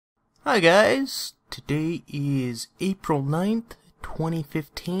Hi guys, today is April 9th,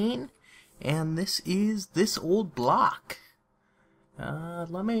 2015, and this is This Old Block.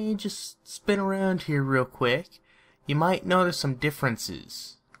 Let me just spin around here real quick. You might notice some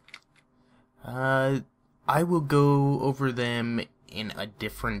differences. I will go over them in a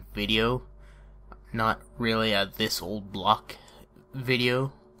different video, not really a This Old Block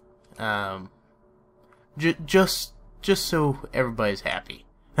video. Just so everybody's happy.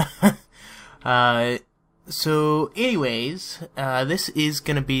 So anyways, this is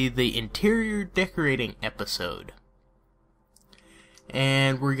gonna be the interior decorating episode.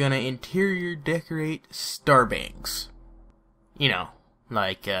 And we're gonna interior decorate Starbanks. You know,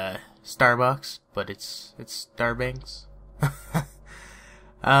 like, Starbucks, but it's Starbanks.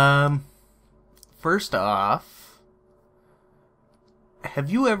 First off,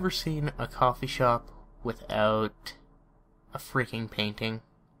 have you ever seen a coffee shop without a freaking painting?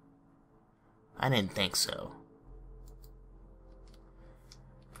 I didn't think so.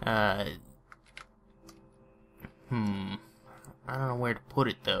 I don't know where to put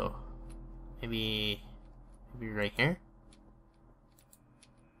it though. Maybe right here?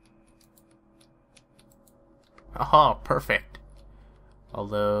 Oh, perfect.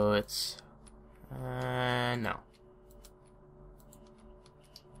 Although it's no.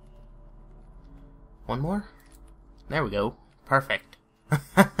 One more? There we go. Perfect.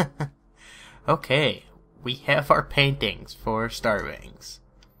 Okay, we have our paintings for Starbanks.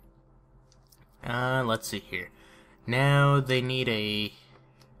 Let's see here. Now they need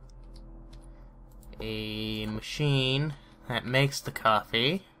a machine that makes the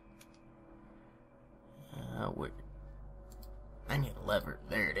coffee. I need a lever.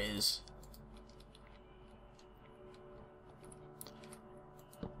 There it is.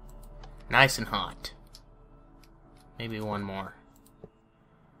 Nice and hot. Maybe one more,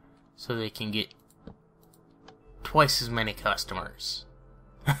 so they can get twice as many customers.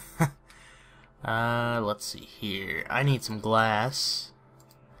 Let's see here. I need some glass.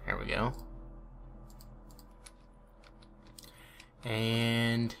 There we go.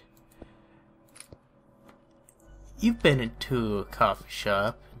 And you've been into a coffee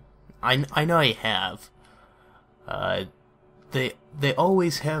shop. I know you have. They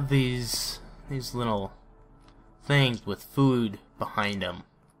always have these little things with food behind them.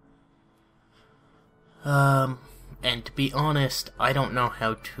 And to be honest, I don't know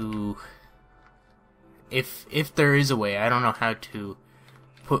how to... If there is a way, I don't know how to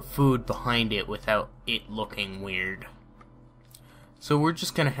put food behind it without it looking weird. So we're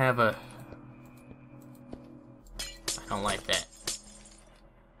just gonna have a... I don't like that.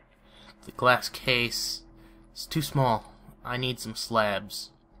 The glass case is too small. I need some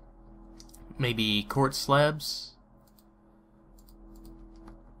slabs. Maybe quartz slabs?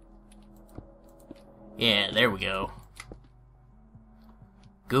 Yeah, there we go.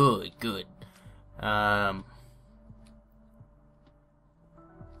 Good, good.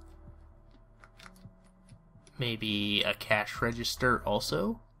 Maybe a cash register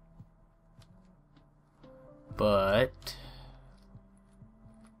also? But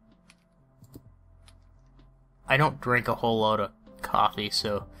I don't drink a whole lot of coffee,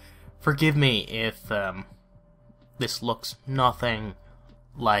 so forgive me if this looks nothing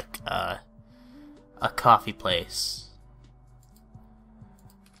like a coffee place.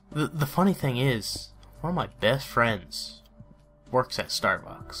 The funny thing is, one of my best friends works at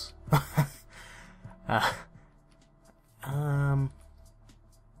Starbucks. I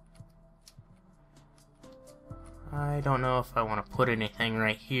don't know if I want to put anything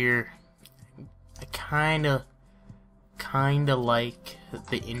right here. I kinda like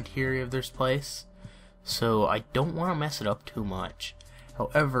the interior of this place, so I don't want to mess it up too much.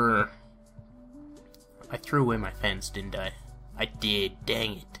 However, I threw away my fence, didn't I? I did,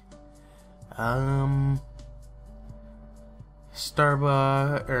 dang it.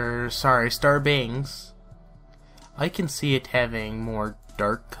 Starbanks. I can see it having more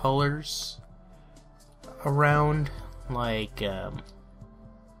dark colors around, like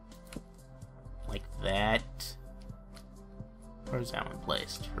that. Where's that one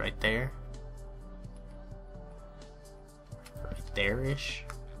placed? Right there? Right there-ish?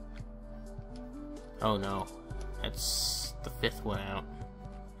 Oh no, that's the fifth one out.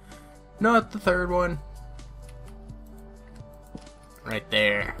 Not the third one. Right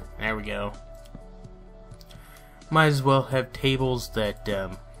there. There we go. Might as well have tables that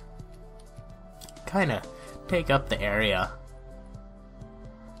kind of take up the area.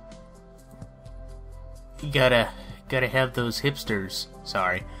 You gotta have those hipsters.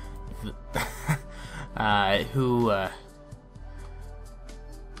 Sorry.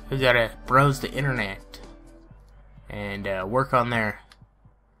 who gotta browse the internet and work on their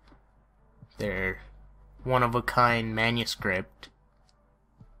one-of-a-kind manuscript.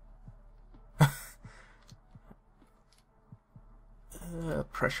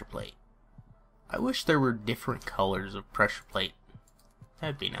 Pressure plate. I wish there were different colors of pressure plate.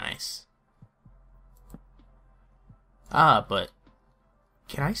 That'd be nice. Ah, but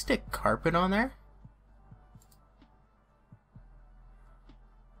can I stick carpet on there?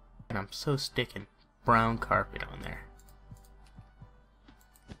 And I'm so sticking brown carpet on there.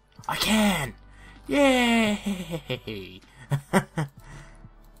 I can! Yay!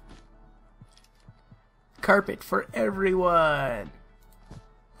 Carpet for everyone!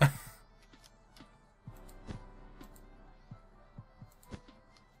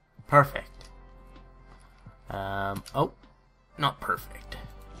 Perfect. Oh, not perfect.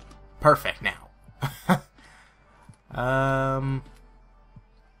 Perfect now.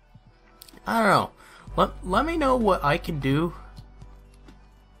 I don't know. Let me know what I can do.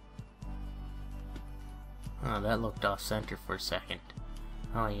 Oh, that looked off center for a second.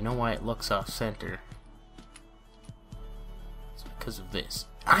 Oh, you know why it looks off center? It's because of this.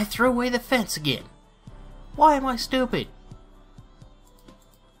 I threw away the fence again. Why am I stupid?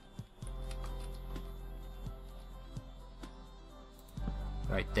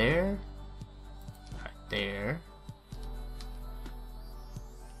 Right there. Right there.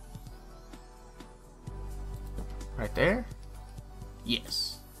 Right there.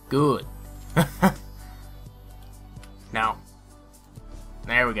 Yes. Good. Now.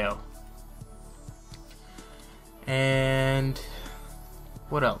 There we go. And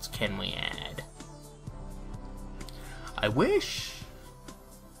what else can we add? I wish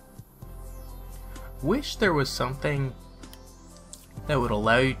there was something that would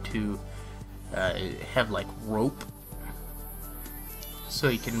allow you to have like rope, so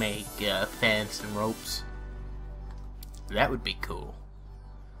you can make fence and ropes. That would be cool.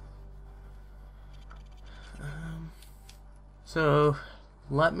 So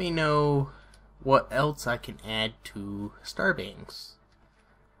let me know what else I can add to Starbanks.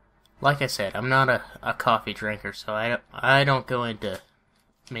 Like I said, I'm not a coffee drinker, so I don't go into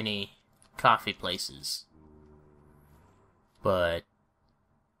many coffee places. But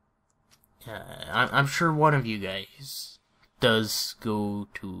I'm sure one of you guys does go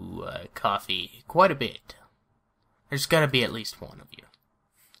to coffee quite a bit. There's gotta be at least one of you.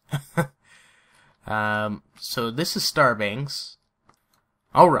 So this is Starbanks.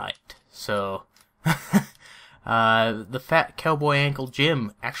 Alright, so the Fat Cowboy Ankle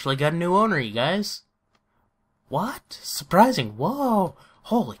Gym actually got a new owner, you guys. What? Surprising. Whoa.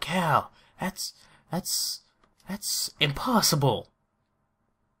 Holy cow. That's impossible.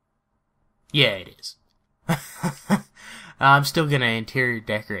 Yeah, it is. I'm still gonna interior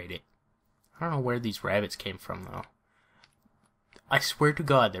decorate it. I don't know where these rabbits came from, though. I swear to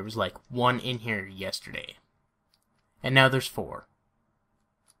God, there was like one in here yesterday. And now there's 4.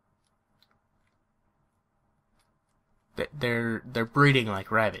 They're breeding like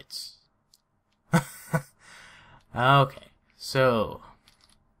rabbits. Okay, so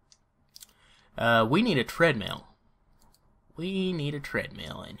we need a treadmill. We need a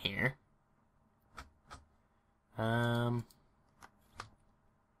treadmill in here.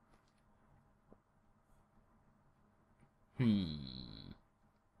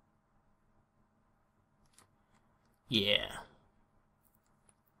 Yeah.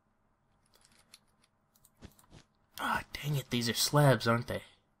 Ah, dang it, these are slabs, aren't they?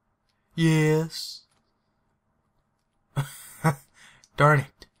 Yes. Darn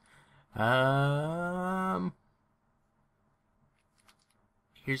it.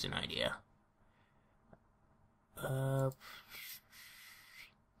 Here's an idea.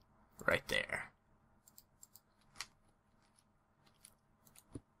 Right there.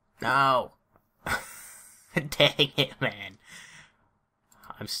 No. Dang it, man.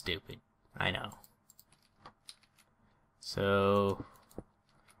 I'm stupid. I know. So,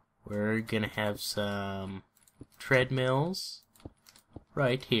 we're gonna have some treadmills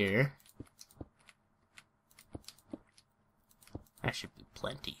right here. That should be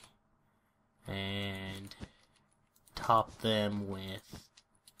plenty. And top them with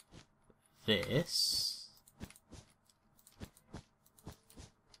this.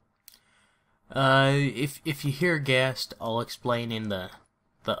 If you hear gassed, I'll explain in the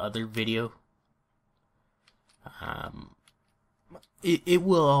other video. It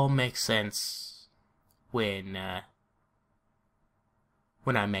will all make sense when I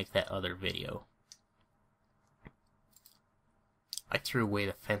make that other video. I threw away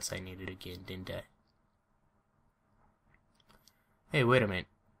the fence I needed again, didn't I? Hey, wait a minute.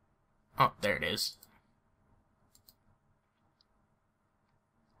 Oh, there it is.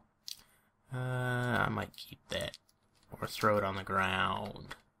 I might keep that. Or throw it on the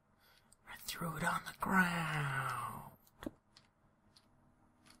ground. I threw it on the ground.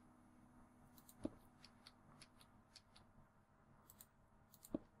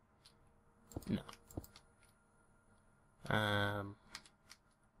 No.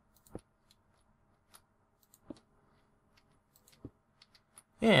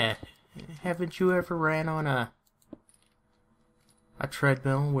 Yeah. Haven't you ever ran on a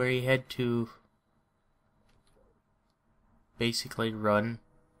treadmill where you had to basically run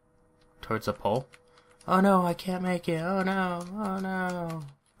towards a pole? Oh no, I can't make it. Oh no, oh no.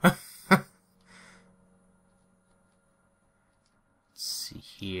 Let's see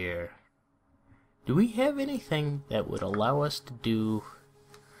here. Do we have anything that would allow us to do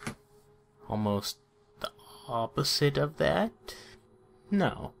almost the opposite of that?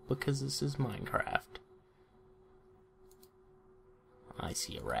 No, because this is Minecraft. I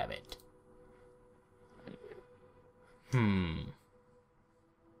see a rabbit. I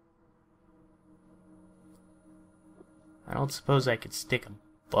don't suppose I could stick a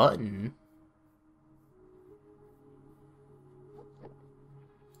button.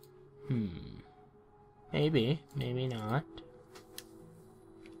 Maybe, maybe not.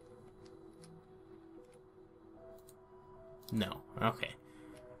 No, okay.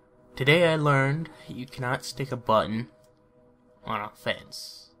 Today I learned you cannot stick a button on a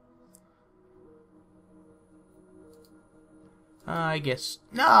fence. I guess...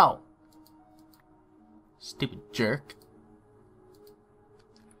 No! Stupid jerk.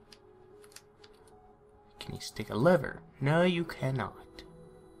 Can you stick a lever? No, you cannot.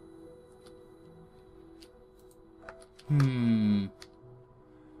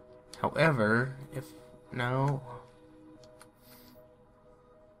 However, if... No...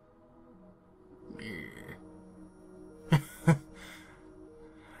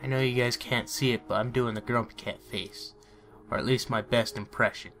 I know you guys can't see it, but I'm doing the Grumpy Cat face. Or at least my best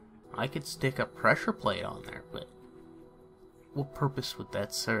impression. I could stick a pressure plate on there, but what purpose would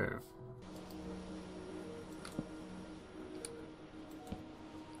that serve?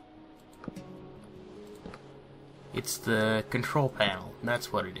 It's the control panel,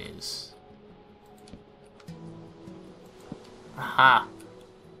 that's what it is. Aha!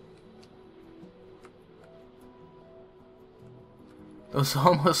 Those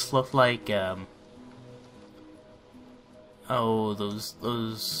almost look like, oh,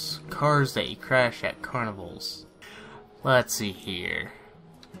 those cars that you crash at carnivals. Let's see here.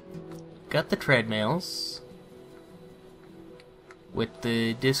 Got the treadmills with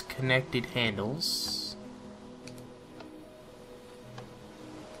the disconnected handles.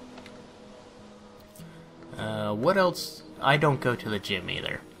 What else? I don't go to the gym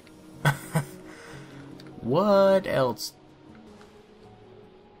either. What else?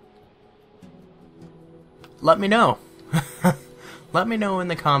 Let me know. Let me know in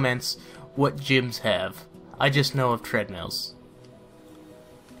the comments what gyms have. I just know of treadmills.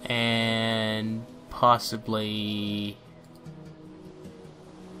 And possibly...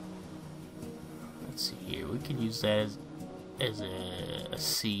 Let's see here. We could use that as a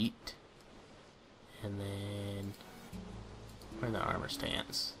seat. And then... Where are the armor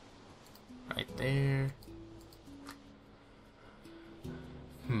stands? Right there.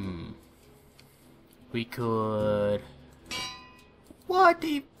 We could... What?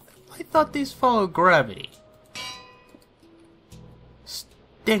 I thought these follow gravity.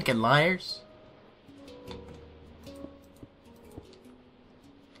 Stinking liars.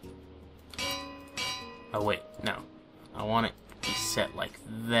 Oh wait, no. I want it to be set like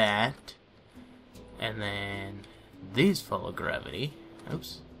that. And then these follow gravity.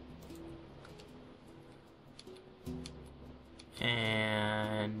 Oops.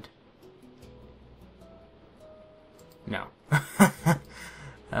 And... No.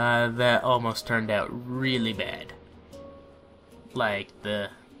 That almost turned out really bad. Like the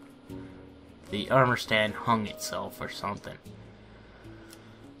armor stand hung itself or something.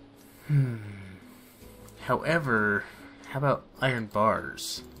 However, how about iron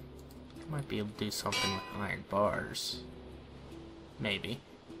bars? Might be able to do something with iron bars. Maybe.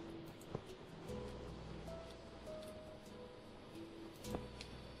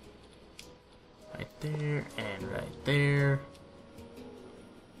 Right there, and right there.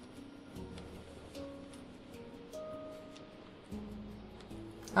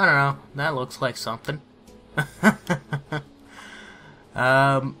 I don't know, that looks like something.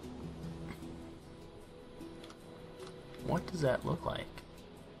 What does that look like?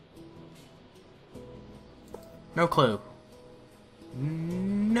 No clue.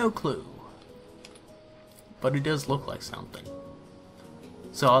 no clue. But it does look like something.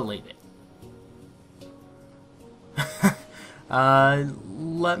 So I'll leave it.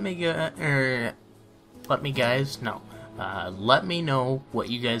 Let me know what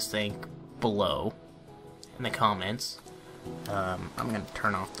you guys think below in the comments. I'm gonna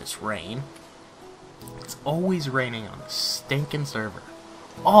turn off this rain. It's always raining on this stinking server.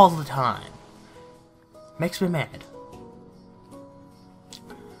 All the time. Makes me mad.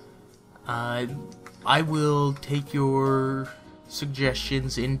 I will take your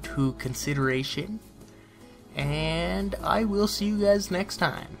suggestions into consideration. And I will see you guys next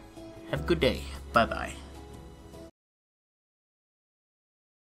time. Have a good day. Bye-bye.